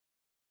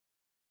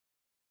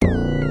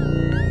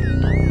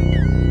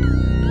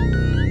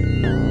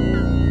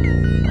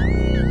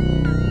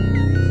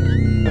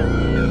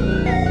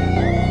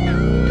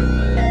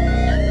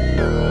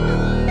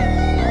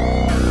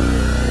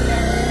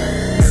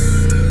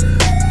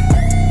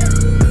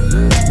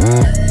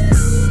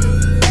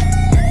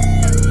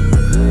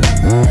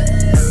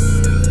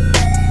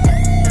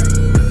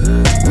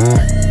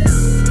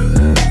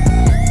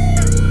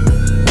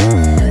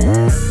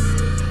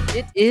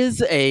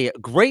It's a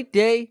great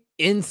day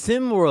in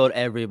SimWorld,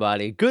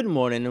 everybody. Good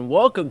morning and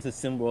welcome to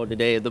SimWorld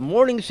today, the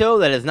morning show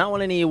that has not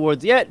won any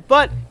awards yet,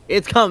 but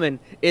it's coming.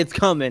 It's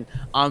coming.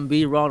 I'm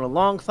B Ron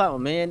alongside my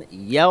man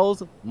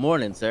Yells.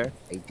 Morning, sir.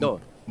 How you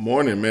doing?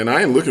 Morning, man.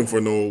 I ain't looking for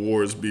no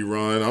awards, B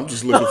Ron. I'm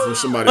just looking for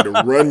somebody to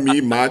run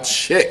me my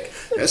check.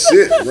 That's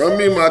it. Run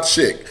me my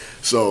check.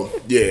 So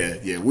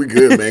yeah, we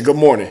good, man. Good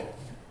morning.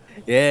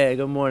 Yeah,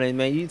 good morning,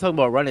 man. You talk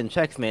about running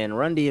checks, man.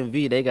 Run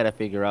DMV, they gotta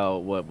figure out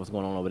what's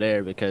going on over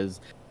there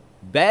because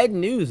bad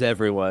news,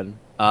 everyone.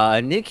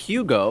 Nick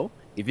Hugo,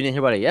 if you didn't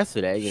hear about it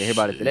yesterday, you're gonna hear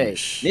about it today.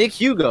 Sheesh. Nick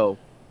Hugo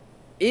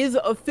is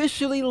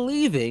officially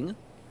leaving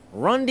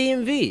Run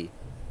DMV.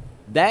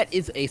 That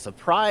is a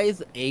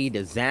surprise, a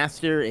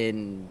disaster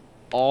in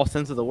all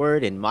sense of the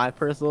word, in my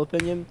personal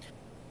opinion.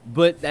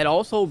 But that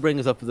also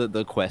brings up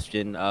the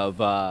question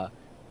of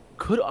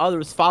could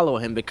others follow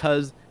him?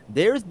 Because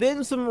there's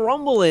been some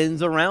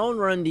rumblings around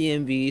Run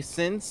DMV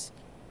since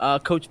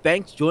Coach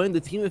Banks joined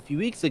the team a few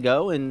weeks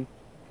ago, and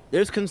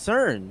there's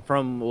concern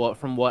from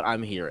what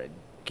I'm hearing.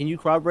 Can you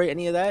corroborate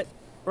any of that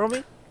for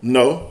me?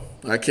 No,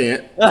 I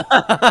can't.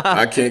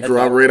 I can't That's all.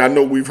 corroborate. I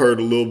know we've heard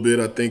a little bit.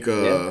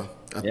 Yeah,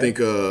 I yeah. think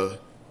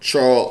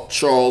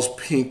Charles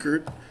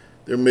Pinkert.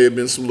 There may have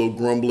been some little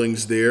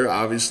grumblings there.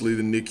 Obviously,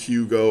 the Nick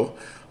Hugo.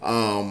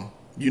 I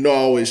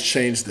always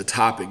change the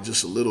topic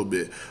just a little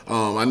bit.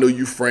 I know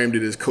you framed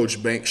it as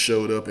Coach Banks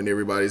showed up and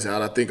everybody's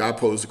out. I think I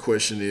posed the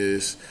question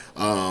is,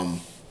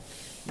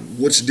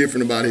 what's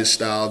different about his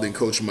style than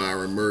Coach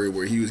Myron Murray,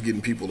 where he was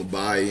getting people to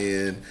buy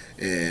in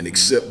and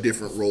accept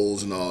different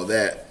roles and all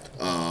that.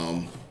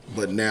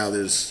 But now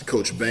there's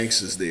Coach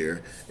Banks is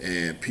there,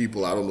 and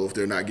people, I don't know if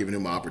they're not giving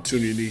him an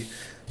opportunity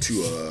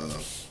to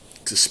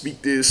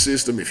speak to his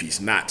system, if he's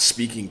not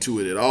speaking to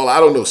it at all. I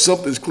don't know.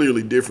 Something's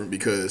clearly different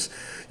because,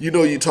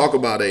 you talk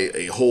about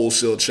a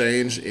wholesale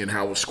change in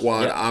how a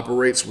squad Yep.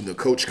 operates when the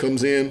coach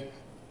comes in.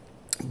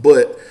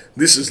 But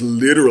this is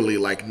literally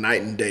like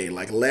night and day.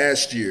 Like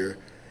last year,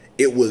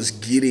 it was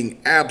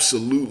getting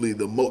absolutely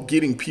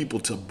getting people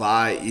to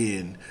buy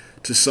in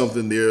to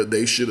something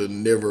they should have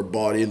never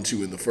bought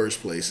into in the first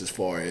place. As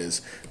far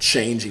as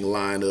changing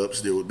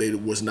lineups, they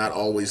was not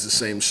always the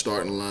same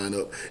starting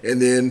lineup.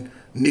 And then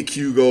Nick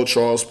Hugo,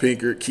 Charles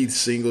Pinkert, Keith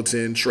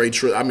Singleton, Trey.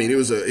 I mean,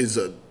 it's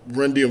a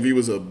Run DMV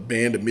was a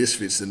band of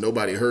misfits that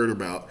nobody heard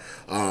about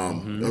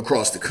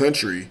across the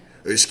country.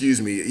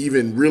 Excuse me,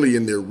 even really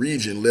in their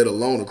region, let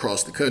alone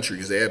across the country,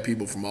 because they had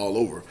people from all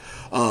over.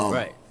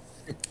 Right.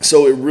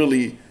 So it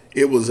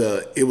was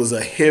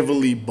a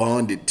heavily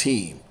bonded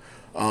team.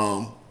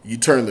 You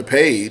turn the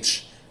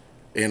page,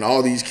 and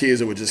all these kids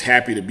that were just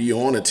happy to be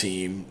on a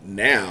team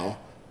now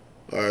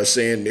are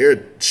saying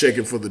they're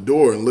checking for the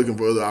door and looking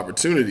for other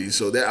opportunities.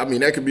 So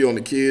that could be on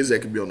the kids, that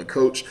could be on the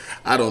coach.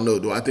 I don't know.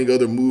 Do I think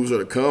other moves are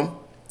to come?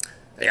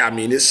 I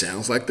mean, it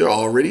sounds like there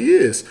already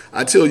is.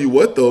 I tell you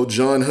what, though,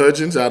 John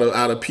Hudgens out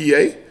of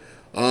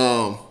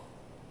PA,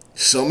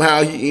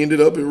 somehow he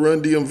ended up at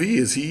Run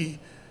DMV.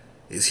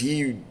 Is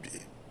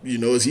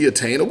he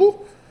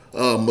attainable?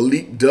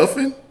 Malik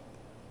Duffin,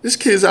 this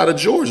kid's out of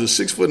Georgia,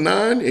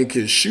 6'9", and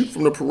can shoot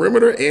from the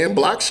perimeter and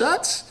block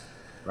shots.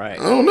 Right.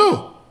 I don't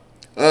know.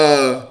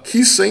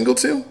 Keith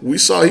Singleton, we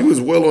saw he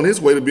was well on his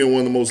way to being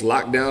one of the most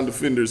locked down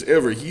defenders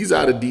ever. He's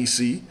out of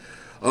DC.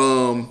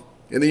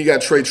 And then you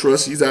got Trey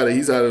Truss. He's out of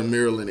the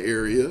Maryland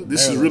area.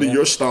 This is really Yeah.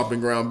 your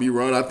stomping ground,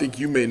 B-Ron. I think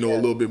you may know a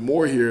Yeah. little bit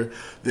more here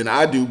than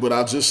I do, but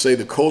I'll just say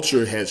the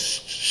culture has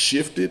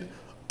shifted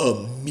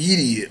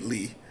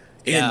immediately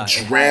and Yeah, it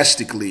has.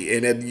 drastically.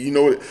 And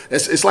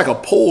it's like a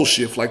pole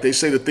shift. Like they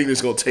say, the thing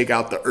that's going to take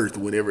out the earth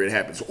whenever it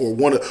happens, or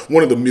one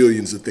of the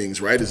millions of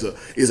things, right? Is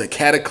a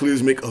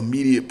cataclysmic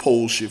immediate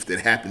pole shift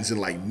that happens in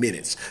like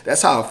minutes.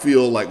 That's how I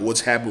feel like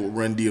what's happened with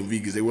Run DMV,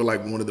 because they were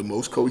like one of the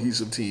most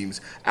cohesive teams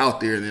out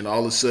there, and then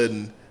all of a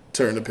sudden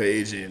turn the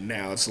page and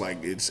now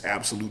it's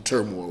absolute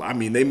turmoil. I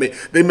mean, they make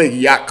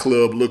Yacht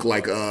Club look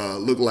like a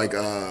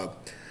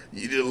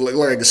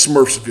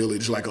Smurfs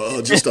village, like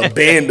just a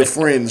band of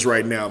friends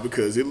right now,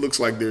 because it looks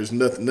like there's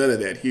none of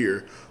that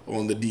here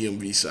on the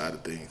DMV side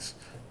of things.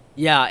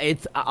 Yeah,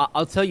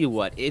 I'll tell you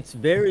what, it's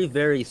very,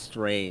 very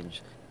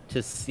strange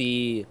to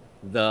see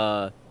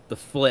the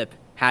flip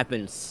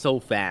happen so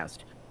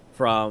fast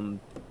from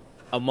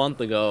a month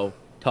ago,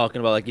 talking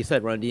about, like you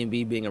said, Run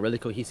DMV being a really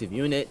cohesive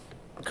unit,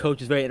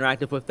 coach is very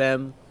interactive with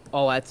them,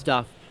 all that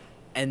stuff.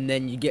 And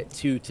then you get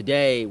to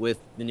today with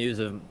the news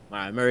of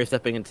Murray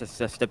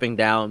stepping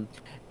down,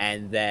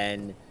 and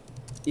then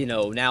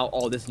now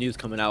all this news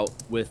coming out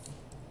with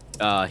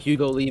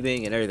Hugo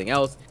leaving and everything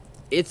else.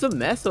 It's a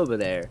mess over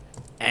there,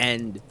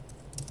 and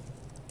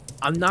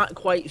I'm not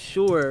quite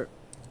sure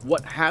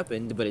what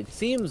happened, but it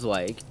seems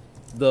like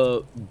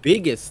the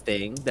biggest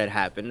thing that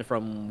happened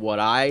from what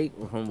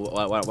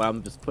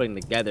I'm just putting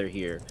together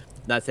here.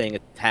 Not saying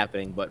it's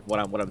happening, but what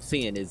I'm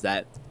seeing is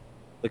that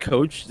the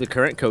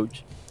current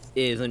coach,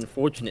 is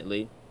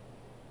unfortunately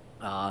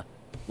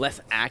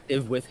less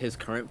active with his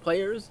current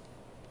players,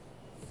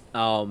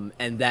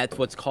 and that's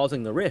what's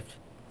causing the rift,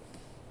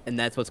 and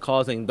that's what's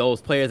causing those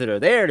players that are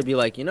there to be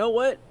like, you know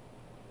what,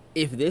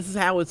 if this is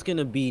how it's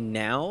gonna be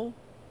now,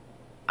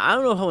 I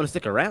don't know if I want to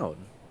stick around.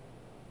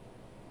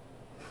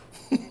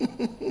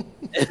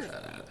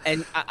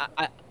 And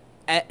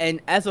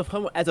and as a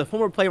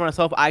former player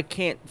myself, I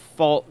can't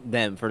fault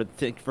them for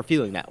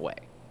feeling that way.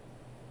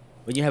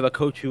 When you have a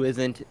coach who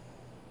isn't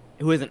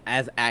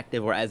as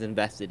active or as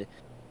invested,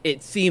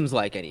 it seems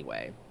like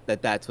anyway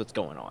that's what's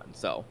going on.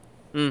 So,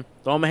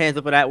 throw my hands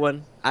up for that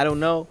one. I don't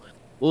know.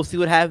 We'll see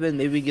what happens.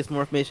 Maybe we get some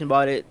more information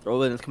about it.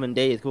 Throw it in this coming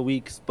days, couple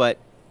weeks. But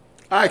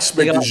I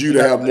they got a lot expected to you to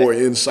figure out have over there. more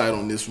insight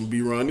on this one,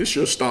 B-Ron. This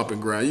your stomping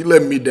ground. You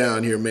letting me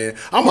down here, man.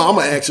 I'm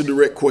gonna ask a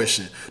direct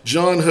question.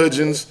 John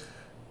Hudgens,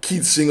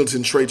 Keith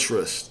Singleton, Trey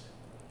Trust.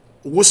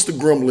 What's the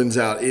grumblings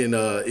out in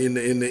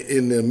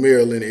the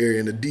Maryland area,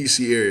 in the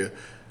DC area?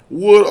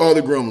 What are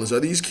the grumblings?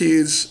 Are these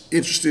kids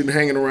interested in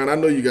hanging around? I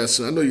know you got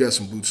some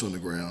boots on the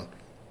ground.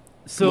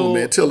 Come on,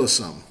 man. So Tell us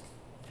something.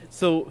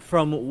 so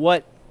from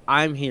what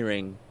I'm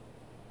hearing,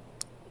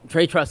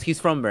 Trey Trust, he's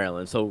from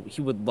Maryland, so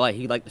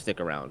he'd like to stick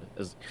around.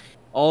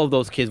 All of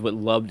those kids would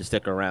love to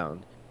stick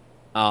around.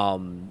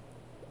 Um,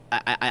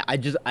 I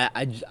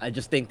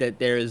just think that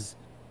there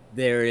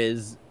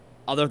is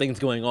other things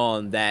going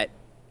on that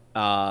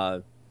uh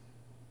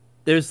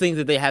there's things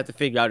that they have to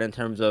figure out in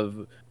terms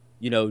of,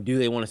 do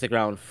they want to stick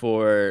around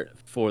for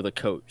the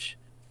coach?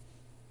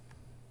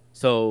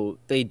 So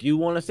they do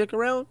want to stick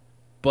around,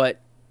 but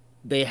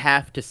they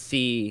have to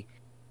see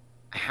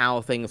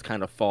how things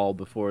kind of fall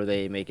before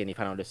they make any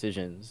final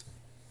decisions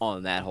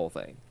on that whole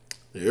thing.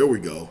 There we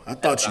go. I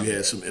That's thought what you I'm had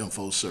hearing. some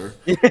info, sir.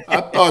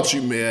 I thought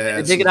you may have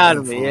had Take it some out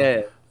of me,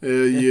 info.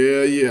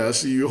 yeah. Yeah. I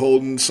see you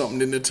holding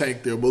something in the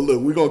tank there. But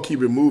look, we're gonna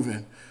keep it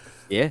moving.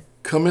 Yeah.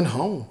 Coming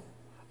home.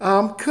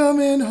 I'm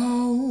coming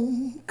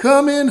home,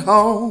 coming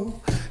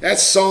home. That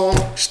song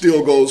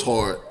still goes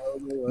hard.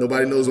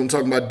 Nobody knows what I'm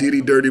talking about.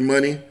 Diddy Dirty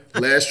Money,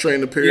 Last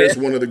Train to Yeah. Paris,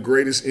 one of the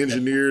greatest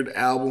engineered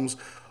albums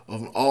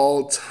of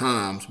all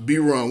times.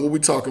 B-Run, what we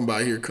talking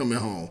about here, coming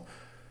home?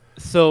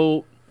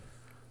 So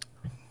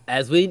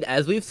as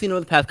we've seen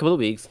over the past couple of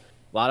weeks,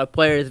 a lot of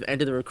players have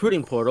entered the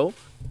recruiting portal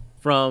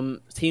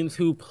from teams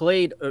who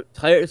played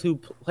players who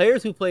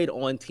played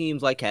on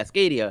teams like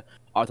Cascadia,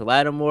 Arthur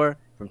Lattimore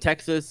from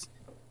Texas,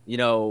 you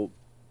know,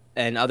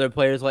 and other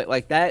players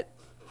like that.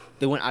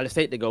 They went out of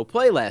state to go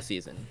play last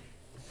season.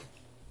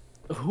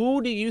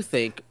 Who do you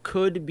think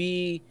could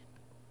be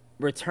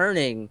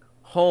returning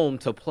home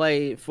to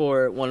play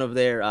for one of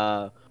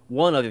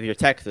your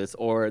Texas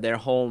or their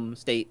home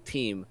state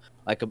team,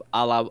 like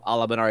a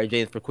la Benari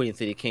James for Queen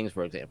City Kings,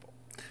 for example?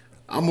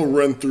 I'm gonna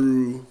run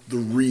through the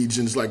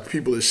regions like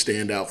people that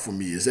stand out for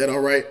me. Is that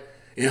all right?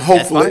 And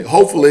That's fine.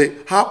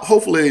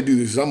 hopefully they do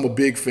this. I'm a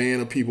big fan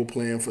of people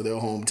playing for their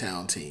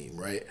hometown team,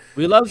 right?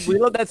 We love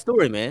that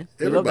story, man.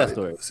 We love that Everybody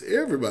story. does.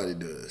 Everybody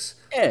does.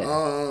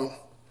 Yeah.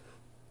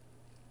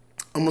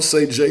 I'm gonna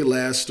say Jay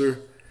Laster.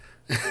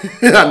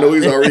 I know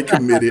he's already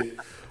committed,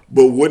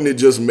 but wouldn't it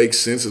just make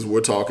sense as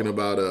we're talking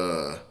about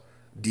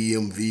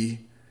DMV?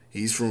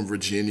 He's from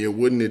Virginia.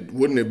 Wouldn't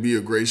it be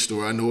a great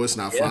story? I know it's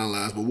not Yeah.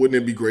 finalized, but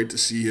wouldn't it be great to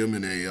see him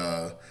in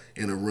a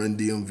Run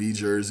DMV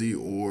jersey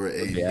or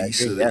a Yeah, I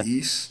Visa agree. the Yeah.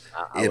 East?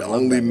 I It would love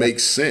only that. Yeah.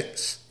 makes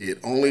sense. It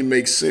only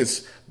makes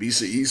sense.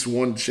 Visa East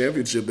won the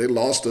championship. They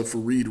lost to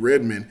Fareed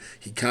Redmond.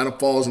 He kind of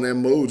falls in that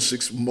mold.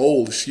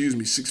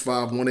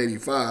 6'5",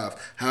 185.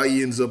 How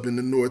he ends up in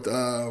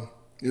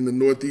the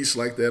Northeast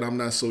like that, I'm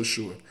not so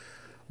sure.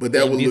 But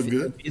that And would look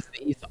good. BC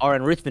East are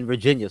in Richmond,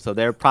 Virginia, so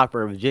they're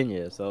proper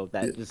Virginia. So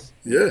that just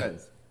makes Yeah,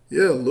 sense.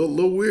 yeah, a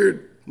little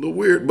weird, a little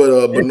weird. But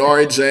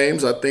Benari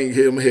James, I think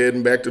him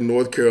heading back to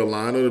North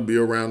Carolina to be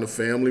around the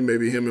family.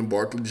 Maybe him and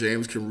Barkley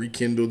James can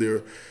rekindle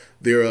their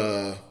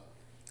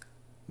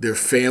their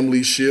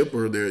family ship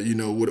or their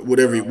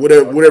whatever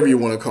you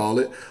want to call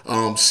it.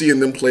 Seeing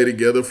them play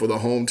together for the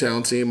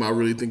hometown team, I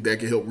really think that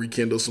can help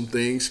rekindle some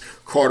things.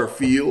 Carter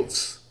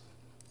Fields,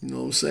 you know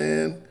what I'm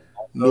saying?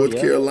 Oh North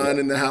yeah. Carolina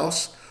in the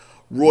house.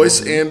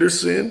 Royce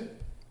Anderson.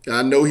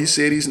 I know he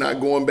said he's not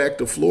going back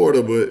to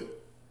Florida, but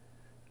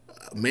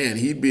man,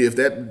 he'd be if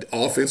that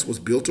offense was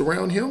built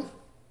around him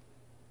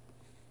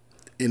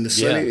in the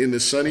Yeah.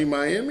 sunny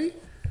Miami.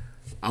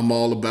 I'm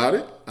all about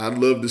it. I'd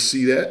love to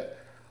see that.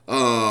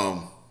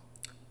 Um,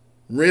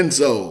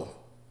 Renzo,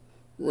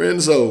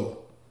 Renzo,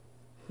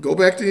 go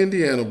back to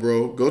Indiana,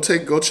 bro. Go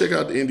check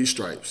out the Indy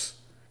Stripes.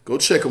 Go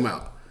check them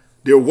out.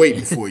 They're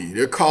waiting for you.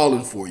 They're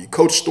calling for you.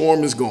 Coach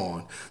Storm is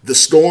gone. The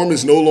storm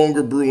is no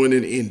longer brewing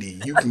in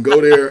Indy. You can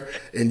go there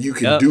and you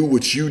can Yep. do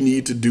what you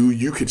need to do.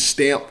 You could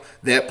stamp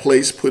that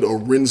place, put a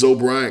Renzo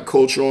Bryant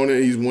culture on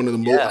it. He's one of the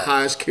Yeah.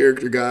 highest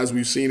character guys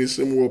we've seen in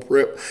SimWorld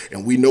Prep,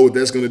 and we know what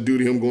that's going to do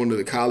to him going to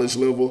the college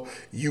level.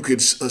 You could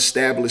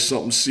establish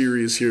something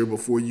serious here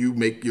before you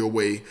make your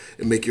way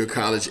and make your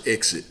college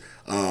exit.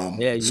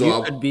 Yeah, So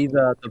you could be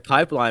the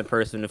pipeline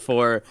person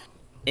for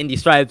Indy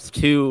Stripes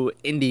to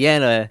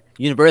Indiana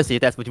University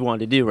if that's what you wanted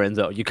to do,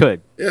 Renzo. You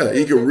could. yeah,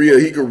 he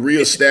could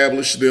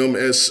reestablish them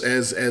as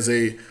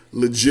a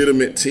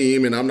legitimate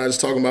team, and I'm not just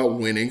talking about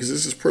winning because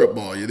this is prep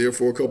ball. You're there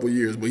for a couple of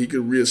years, but he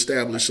could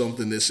reestablish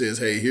something that says,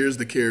 "Hey, here's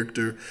the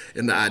character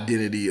and the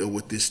identity of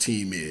what this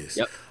team is."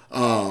 Yep.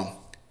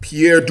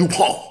 Pierre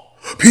Dupont.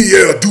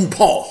 Pierre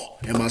Dupont.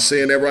 Am I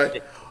saying that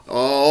right?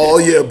 Oh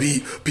yeah,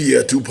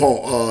 Pierre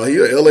Dupont.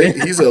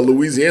 He's a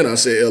Louisiana. I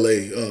say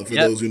L.A. For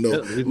Yep. those who know,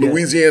 Louisiana.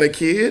 Louisiana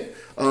kid.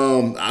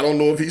 I don't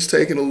know if he's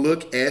taking a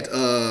look at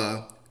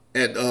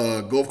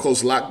Gulf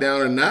Coast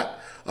lockdown or not.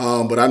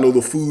 But I know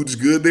the food's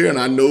good there, and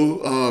I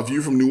know if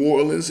you're from New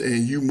Orleans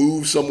and you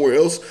move somewhere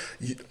else,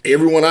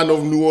 everyone I know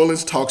from New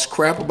Orleans talks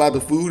crap about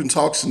the food and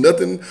talks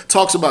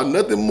about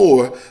nothing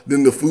more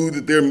than the food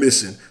that they're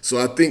missing. So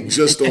I think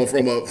just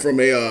from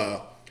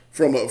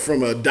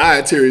a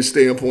dietary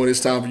standpoint,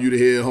 it's time for you to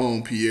head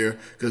home, Pierre,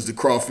 because the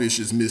crawfish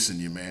is missing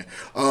you, man.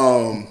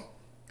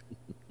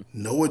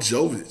 Noah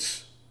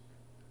Jovic,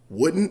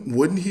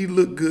 wouldn't he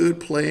look good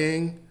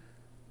playing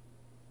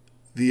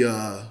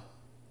the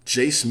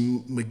Jace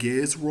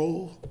McGee's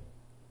role?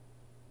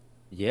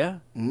 Yeah.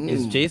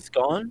 Is Jace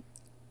gone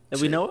that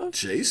we know of?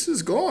 Jace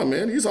is gone,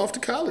 man. He's off to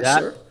college, That,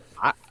 sir.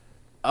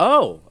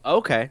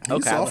 Okay. He's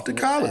Okay. off to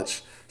college.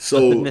 Must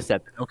So have missed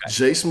that. Okay.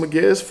 Jace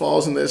McGee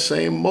falls in that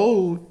same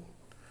mode.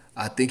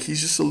 I think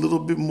he's just a little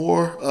bit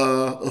more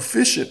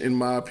efficient, in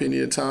my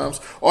opinion, at times.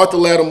 Arthur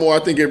Lattimore, I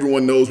think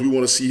everyone knows we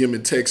want to see him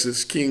in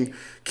Texas. King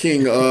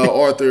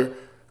Arthur,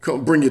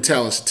 come bring your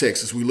talents to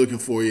Texas. We're looking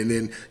for you. And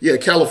then, yeah,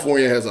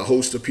 California has a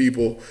host of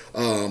people.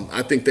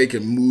 I think they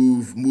can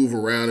move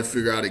around and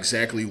figure out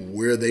exactly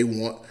where they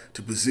want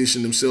to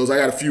position themselves. I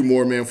got a few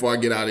more, man, before I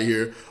get out of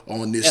here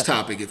on this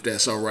topic, if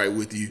that's all right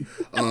with you.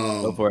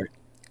 Go for it.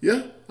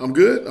 Yeah, I'm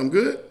good.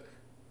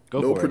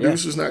 Go No for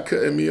producers not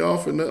cutting me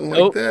off or nothing like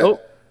Nope. that.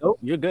 Nope.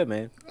 You're good,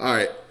 man. All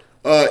right.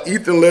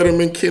 Ethan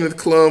Letterman, Kenneth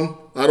Klum.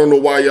 I don't know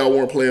why y'all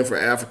weren't playing for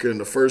Africa in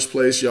the first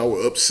place. Y'all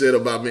were upset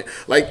about me.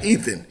 Like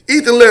Ethan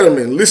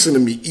Letterman. Listen to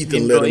me,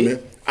 Ethan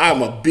Letterman.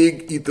 I'm a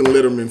big Ethan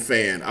Letterman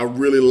fan. I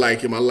really like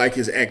him. I like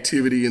his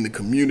activity in the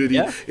community.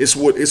 Yeah. It's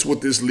what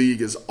this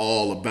league is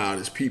all about.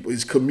 It's people,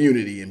 it's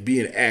community and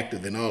being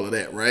active and all of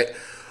that, right?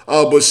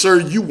 But sir,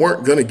 you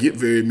weren't gonna get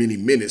very many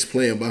minutes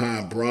playing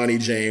behind Bronny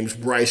James,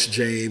 Bryce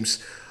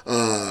James.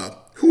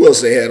 Who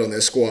else they had on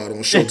that squad on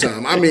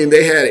Showtime? I mean,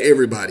 they had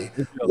everybody.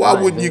 Why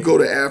wouldn't you go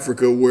to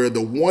Africa, where the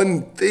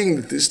one thing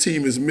that this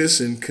team is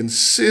missing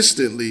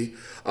consistently,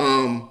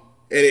 and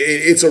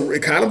it's a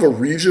kind of a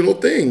regional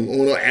thing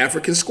on an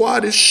African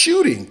squad, is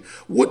shooting.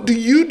 What do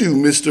you do,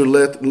 Mr.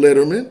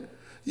 Letterman?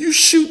 You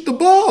shoot the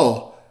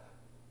ball.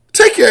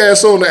 Take your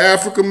ass on to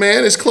Africa,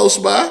 man. It's close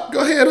by.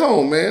 Go ahead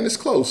home, man. It's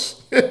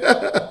close.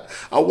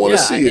 I want to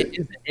see it.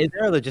 Is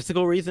there a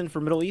logistical reason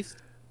for Middle East?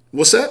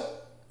 What's that?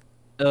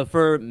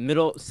 For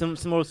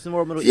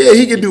similar Middle East. Yeah,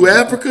 he could do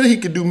Africa. He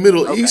could do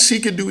Middle East.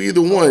 He could do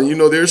either one. You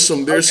know, there's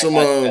some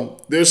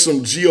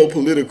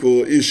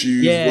geopolitical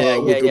issues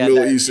with the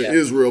Middle East and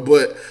Israel.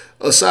 But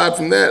aside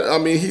from that, I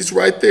mean, he's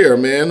right there,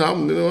 man.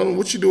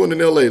 What you doing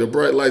in L.A.? The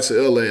bright lights of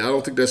L.A. I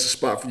don't think that's a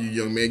spot for you,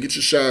 young man. Get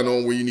your shine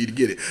on where you need to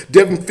get it.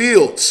 Devin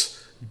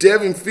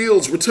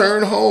Fields,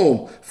 return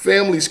home.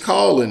 Family's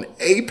calling.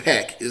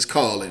 APAC is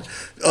calling.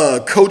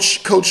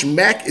 Coach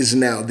Mack is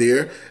now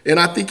there,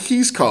 and I think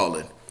he's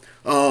calling.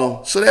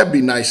 So that'd be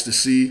nice to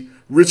see.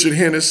 Richard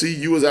Hennessy,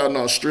 you was out in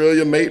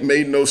Australia,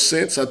 made no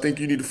sense. I think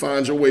you need to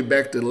find your way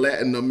back to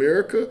Latin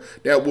America.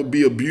 That would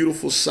be a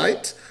beautiful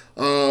sight.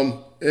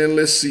 And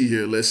let's see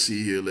here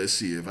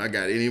if I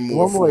got any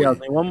more. One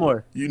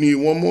more. You need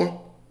one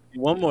more?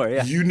 One more,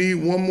 yeah. You need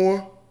one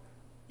more?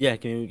 Yeah,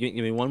 give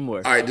me one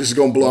more. All right, this is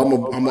gonna blow. I'm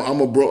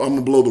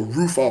gonna blow the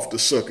roof off the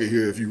sucker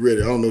here. If you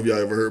ready, I don't know if y'all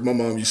ever heard. My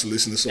mom used to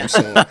listen to some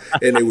song,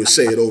 and they would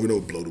say it over and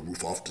over. Blow the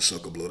roof off the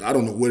sucker. Blow it. I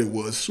don't know what it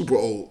was. Super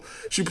old.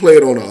 She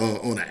played on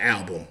an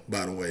album,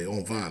 by the way,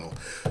 on vinyl.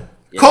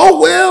 Yeah. Cole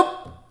Webb,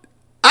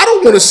 I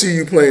don't want to see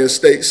you playing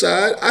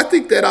stateside. I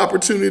think that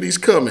opportunity's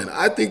coming.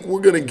 I think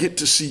we're gonna get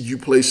to see you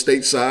play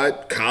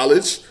stateside,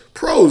 college,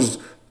 pros.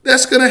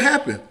 That's gonna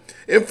happen.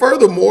 And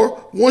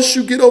furthermore, once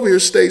you get over here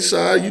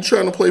stateside, you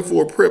trying to play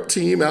for a prep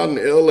team out in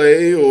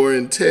LA or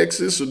in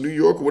Texas or New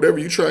York or whatever,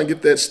 you try and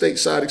get that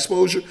stateside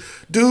exposure.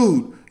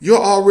 Dude,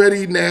 you're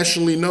already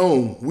nationally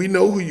known. We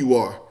know who you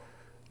are.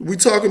 We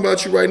talking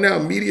about you right now.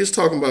 Media's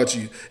talking about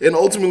you. And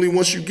ultimately,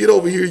 once you get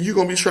over here, you're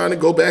going to be trying to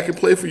go back and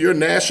play for your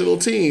national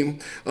team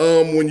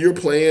when you're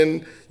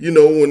playing, when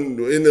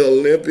in the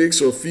Olympics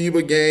or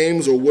FIBA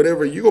games or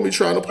whatever. You're going to be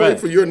trying to play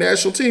for your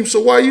national team. So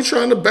why are you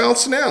trying to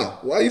bounce now?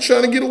 Why are you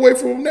trying to get away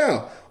from them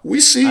now? We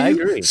see you.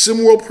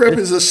 SimWorld Prep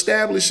has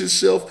established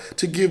itself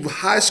to give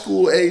high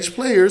school age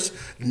players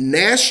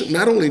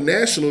international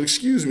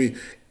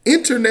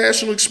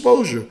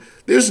exposure.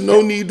 There's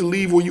no need to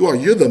leave where you are.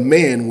 You're the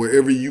man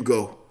wherever you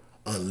go.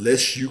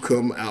 Unless you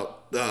come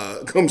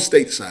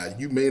stateside.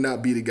 You may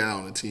not be the guy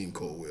on the team,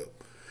 Cole Webb.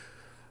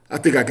 I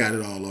think I got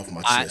it all off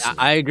my chest.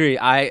 I agree.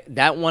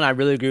 That one I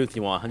really agree with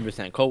you on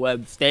 100%. Cole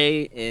Webb,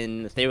 stay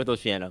with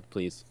Oceana,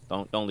 please.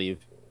 Don't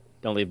leave.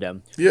 Don't leave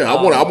them. Yeah, I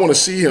want to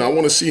see him. I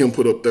want to see him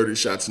put up 30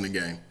 shots in the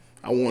game.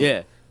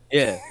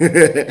 Yeah.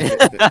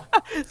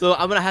 So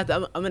I'm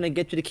gonna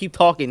get you to keep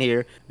talking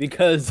here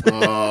because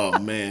oh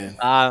man.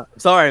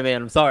 Sorry,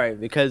 man. I'm sorry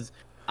because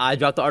I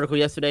dropped the article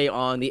yesterday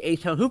on the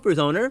H-Town Hoopers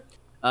owner,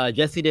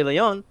 Jesse De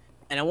Leon,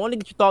 And I want to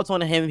get your thoughts on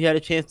him if you had a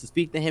chance to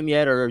speak to him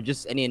yet, or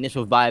just any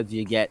initial vibes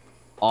you get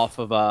off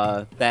of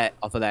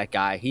that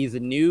guy. He's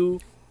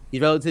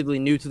relatively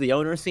new to the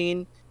owner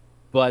scene,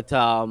 but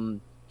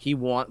he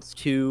wants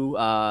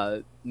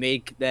to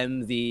make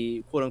them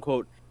the quote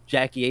unquote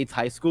Jackie Yates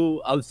High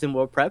School of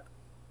SimWorld Prep.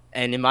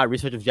 And in my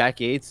research of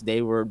Jackie Yates,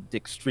 they were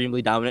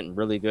extremely dominant and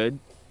really good,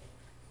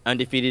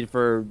 undefeated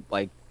for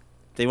like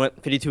they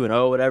went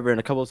 52-0 whatever in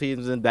a couple of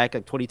seasons in back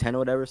like 2010 or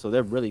whatever. So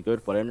they're really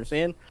good. What I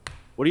understand.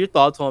 What are your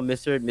thoughts on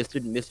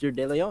Mr.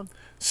 De Leon?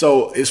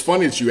 So it's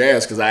funny that you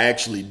asked because I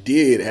actually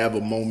did have a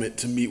moment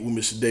to meet with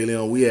Mr. De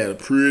Leon. We had a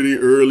pretty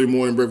early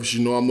morning breakfast.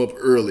 You know I'm up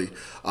early.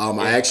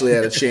 I actually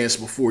had a chance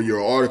before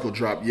your article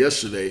dropped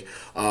yesterday.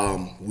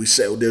 We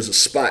said there's a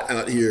spot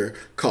out here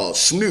called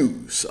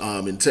Snooze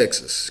in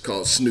Texas,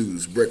 called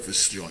Snooze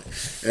Breakfast Joint,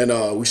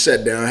 and we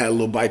sat down, had a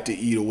little bite to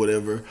eat or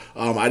whatever.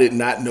 I did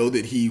not know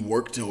that he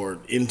worked or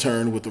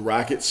interned with the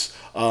Rockets.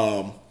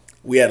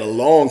 We had a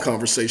long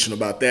conversation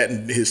about that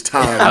and his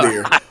time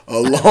there.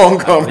 A long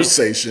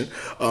conversation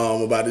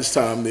about his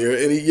time there.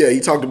 And he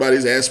talked about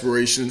his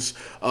aspirations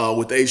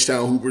with the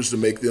H-Town Hoopers to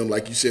make them,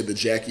 like you said, the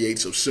Jackie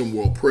Yates of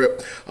SimWorld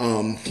Prep.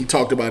 He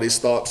talked about his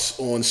thoughts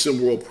on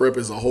SimWorld Prep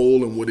as a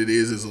whole and what it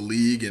is as a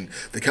league and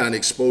the kind of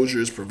exposure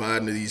it's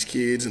providing to these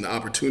kids and the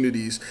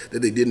opportunities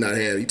that they did not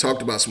have. He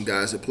talked about some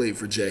guys that played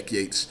for Jack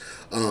Yates.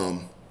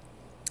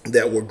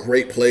 That were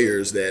great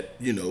players that,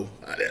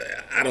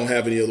 I don't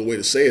have any other way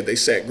to say it. They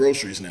sack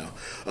groceries now,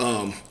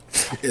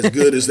 as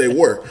good as they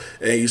were.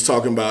 And he's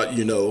talking about,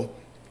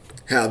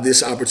 how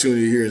this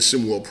opportunity here in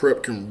SimWorld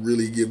Prep can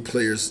really give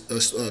players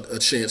a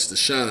chance to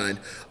shine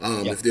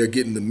if they're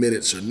getting the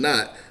minutes or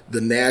not.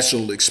 The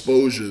national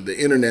exposure, the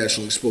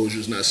international exposure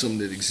is not something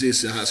that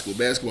exists in high school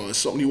basketball. It's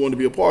something he wanted to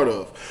be a part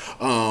of.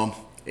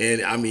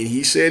 And I mean,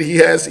 he said he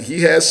has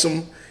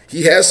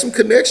some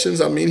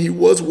connections. I mean, he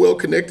was well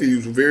connected. He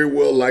was very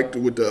well liked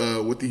with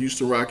the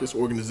Houston Rockets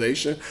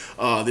organization.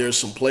 There's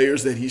some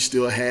players that he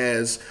still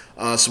has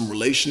some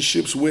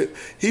relationships with.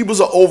 He was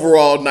an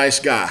overall nice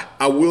guy.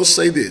 I will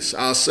say this.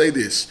 I'll say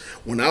this.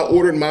 When I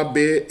ordered my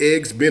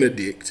eggs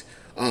Benedict,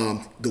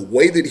 the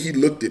way that he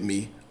looked at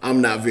me, I'm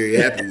not very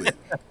happy with.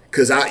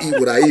 Because I eat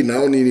what I eat, and I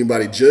don't need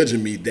anybody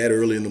judging me that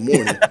early in the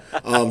morning.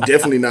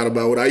 Definitely not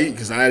about what I eat,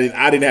 because I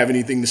didn't have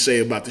anything to say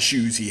about the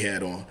shoes he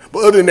had on.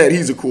 But other than that,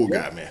 he's a cool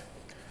guy, man.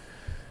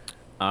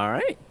 All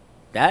right,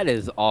 that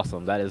is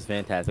awesome. That is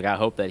fantastic. I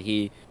hope that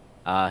he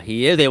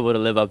is able to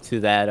live up to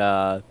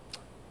that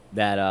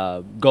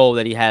goal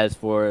that he has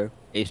for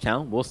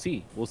H-Town. We'll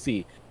see.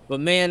 But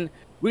man,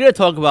 we're gonna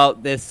talk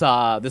about this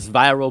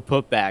viral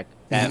putback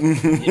that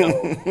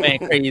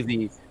went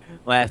crazy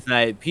last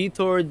night.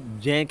 Peter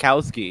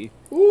Jankowski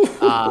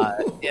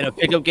in a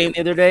pickup game the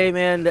other day,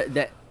 man.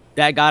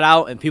 That got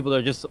out and people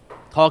are just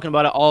talking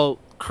about it all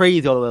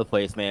crazy all over the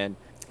place, man.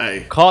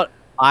 Hey. Caught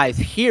eyes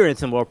here in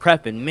some more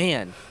prep, and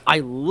man, I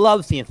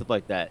love seeing stuff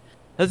like that.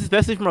 That's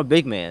especially from a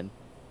big man.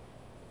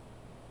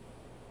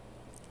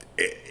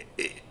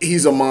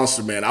 He's a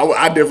monster, man.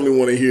 I definitely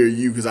want to hear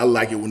you because I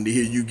like it when to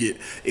hear you get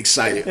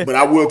excited. But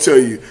I will tell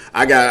you,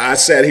 I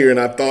sat here and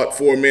I thought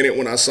for a minute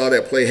when I saw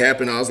that play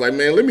happen, I was like,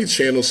 man, let me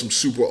channel some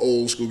super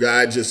old school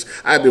guy.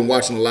 I've been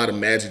watching a lot of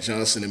Magic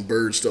Johnson and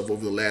Bird stuff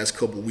over the last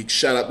couple of weeks.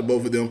 Shout out to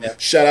both of them. Yeah.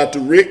 Shout out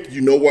to Rick.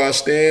 You know where I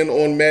stand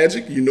on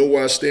Magic. You know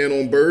where I stand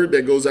on Bird.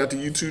 That goes out to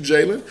you too,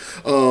 Jalen.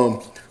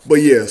 But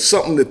yeah,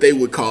 something that they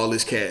would call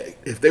this cat,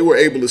 if they were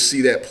able to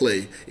see that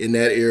play in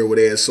that era where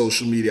they had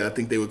social media, I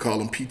think they would call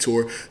him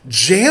Peter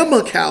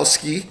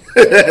Jamakowski.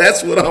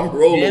 That's what I'm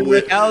rolling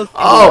with.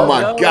 Oh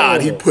my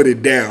God, he put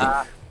it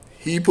down.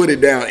 He put it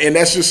down, and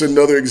that's just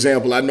another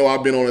example. I know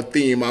I've been on a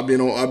theme. I've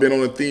been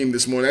on a theme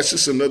this morning. That's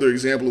just another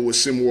example of what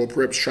SimWorld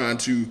Prep's trying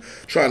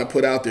to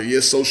put out there.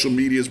 Yes, social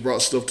media has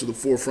brought stuff to the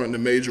forefront in a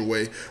major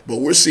way,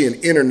 but we're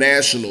seeing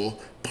international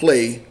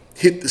play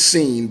hit the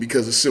scene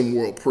because of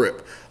SimWorld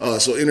Prep.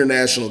 So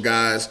international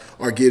guys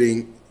are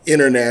getting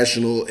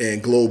international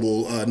and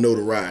global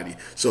notoriety.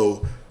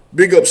 So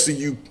big ups to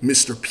you,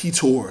 Mr.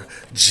 Peter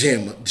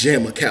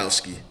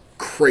Jamakowski.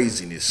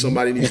 Craziness.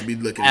 Somebody needs to be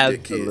looking at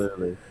that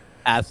kid.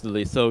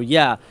 Absolutely. So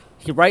yeah,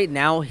 right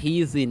now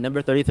he's the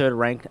number 33rd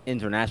ranked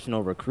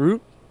international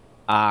recruit.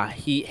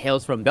 He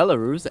hails from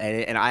Belarus,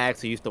 and I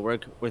actually used to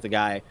work with a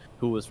guy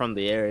who was from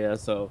the area,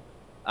 so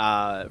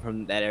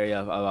from that area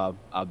of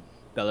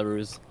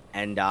Belarus.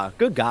 And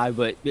good guy,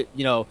 but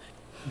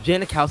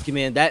Janikowski,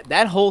 man,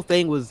 that whole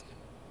thing was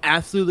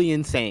absolutely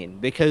insane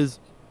because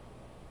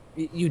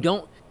you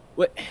don't.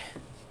 What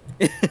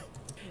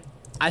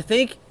I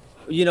think,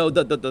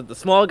 the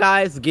small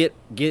guys get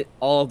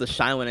all of the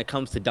shine when it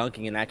comes to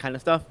dunking and that kind of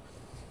stuff,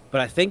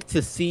 but I think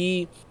to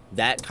see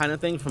that kind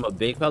of thing from a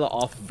big fella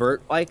off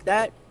vert like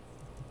that,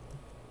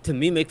 to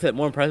me makes it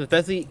more impressive,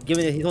 especially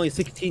given that he's only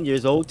 16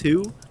 years old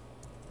too.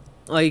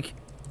 Like,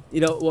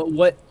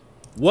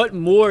 what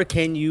more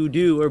can you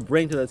do or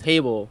bring to the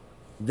table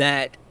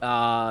that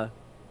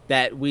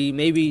that we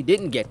maybe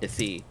didn't get to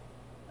see?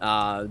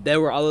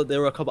 There were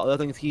a couple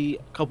other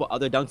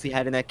dunks he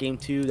had in that game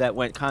too that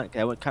went kind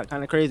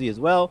of crazy as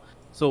well.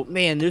 So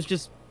man, there's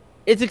just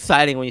it's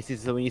exciting when you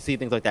see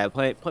things like that.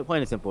 Plain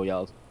and simple,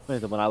 y'all. Plain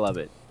and simple. And I love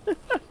it.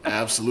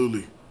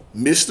 Absolutely.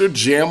 Mr.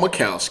 Jam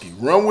Makowski.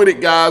 Run with it,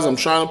 guys. I'm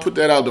trying to put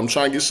that out there. I'm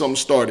trying to get something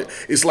started.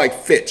 It's like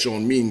Fetch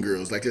on Mean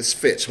Girls. Like it's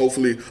Fetch.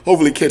 Hopefully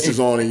catches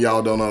on and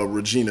y'all don't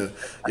Regina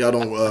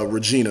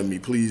me.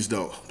 Please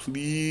don't.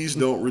 Please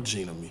don't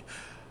Regina me.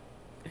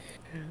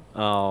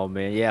 Oh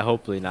man, yeah.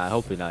 Hopefully not.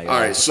 Hopefully not. All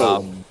Y'all. right,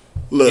 so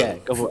look. Yeah,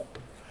 go for it.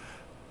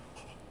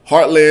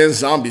 Heartland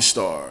Zombie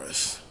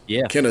Stars.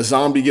 Yeah. Can a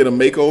zombie get a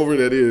makeover?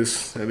 That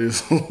is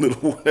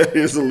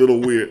a little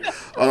weird.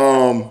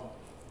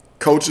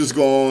 Coach is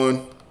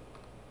gone.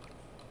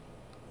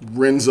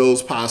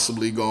 Renzo's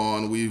possibly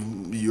gone.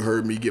 You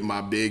heard me get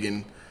my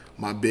begging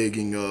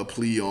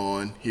plea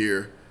on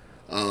here.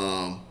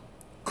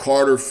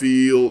 Carter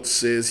Field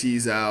says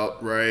he's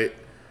out, right?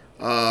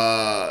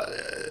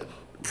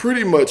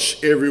 Pretty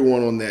much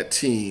everyone on that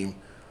team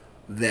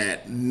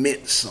that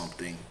meant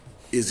something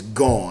is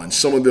gone.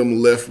 Some of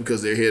them left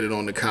because they're headed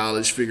on to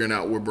college, figuring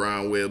out where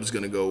Brian Webb's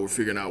going to go. We're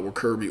figuring out where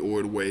Kirby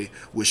Ordway,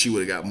 wish he would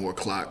have got more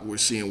clock. We're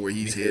seeing where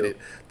he's headed. I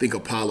think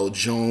Apollo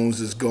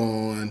Jones is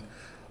gone.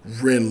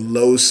 Ren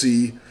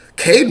Losi.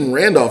 Caden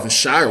Randolph and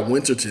Shire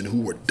Winterton,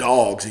 who were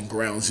dogs in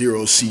Ground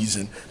Zero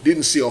season,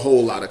 didn't see a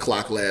whole lot of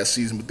clock last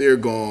season, but they're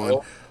gone.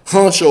 Oh.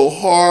 Huncho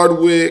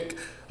Hardwick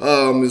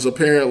is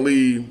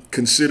apparently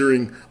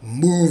considering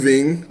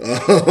moving.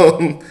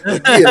 Again,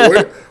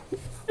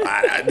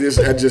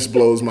 that just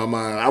blows my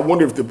mind. I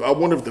wonder if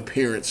the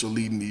parents are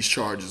leading these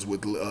charges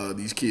with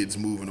these kids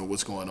moving or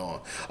what's going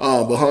on.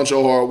 But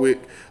Huncho Hardwick,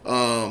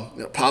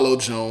 Apollo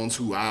Jones,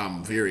 who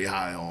I'm very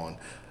high on.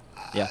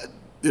 Yeah.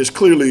 There's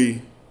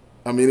clearly,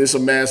 I mean, it's a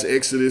mass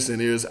exodus, and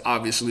there's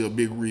obviously a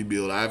big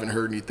rebuild. I haven't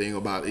heard anything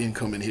about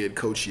incoming head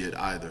coach yet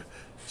either.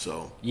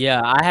 So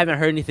yeah, I haven't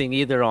heard anything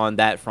either on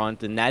that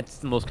front, and that's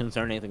the most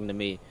concerning thing to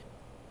me,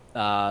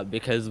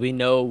 because we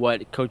know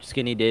what Coach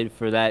Skinny did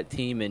for that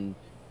team, and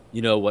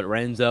you know what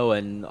Renzo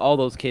and all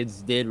those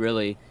kids did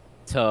really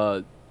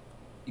to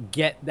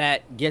get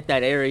that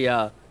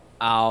area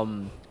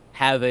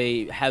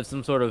have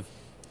some sort of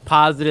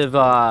positive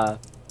one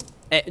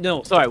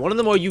of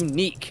the more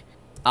unique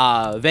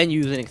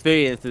venues and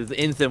experiences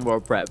in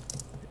SimWorld Prep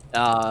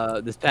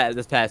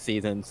this past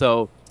season.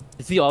 So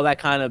to see all that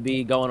kind of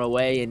be going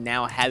away and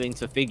now having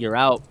to figure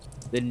out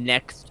the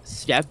next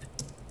step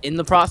in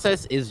the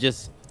process is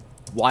just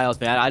wild,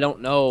 man. I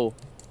don't know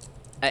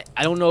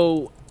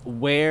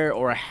where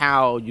or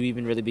how you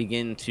even really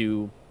begin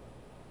to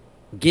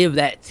give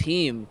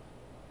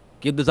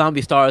the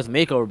Zombie Stars a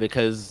makeover,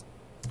 because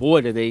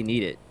boy do they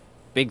need it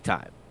big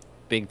time.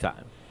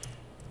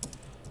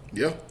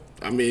 Yeah,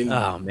 I mean,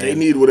 they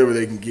need whatever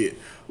they can get.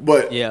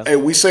 But yeah, hey,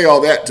 we say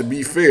all that to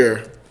be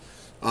fair.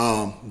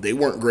 They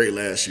weren't great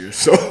last year,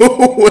 so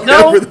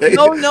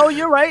whatever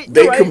you're right.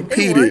 They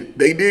competed.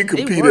 They did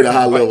compete at a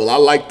high level. I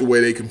like the way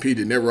they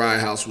competed. And that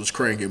Riot House was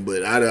cranking,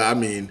 but I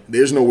mean,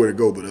 there's nowhere to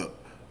go but up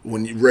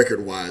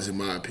record wise, in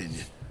my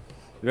opinion.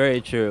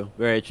 Very true.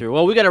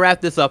 Well, we gotta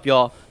wrap this up,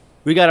 y'all.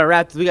 We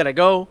gotta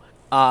go.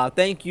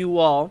 Thank you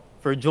all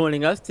for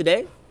joining us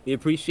today. We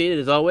appreciate it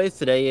as always.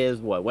 Today is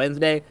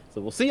Wednesday,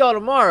 so we'll see y'all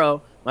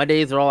tomorrow. My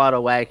days are all out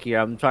of whack here.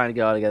 I'm trying to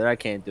get all together. I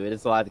can't do it.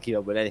 It's a lot to keep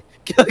up with.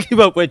 Keep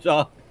up with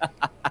y'all.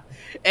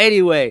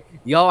 Anyway,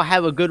 y'all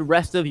have a good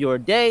rest of your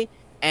day,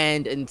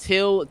 and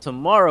until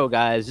tomorrow,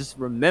 guys, just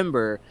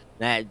remember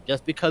that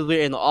just because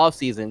we're in the off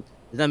season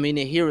does not mean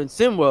that here in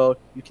SimWorld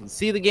you can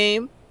see the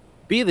game,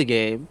 be the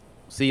game.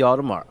 See y'all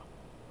tomorrow.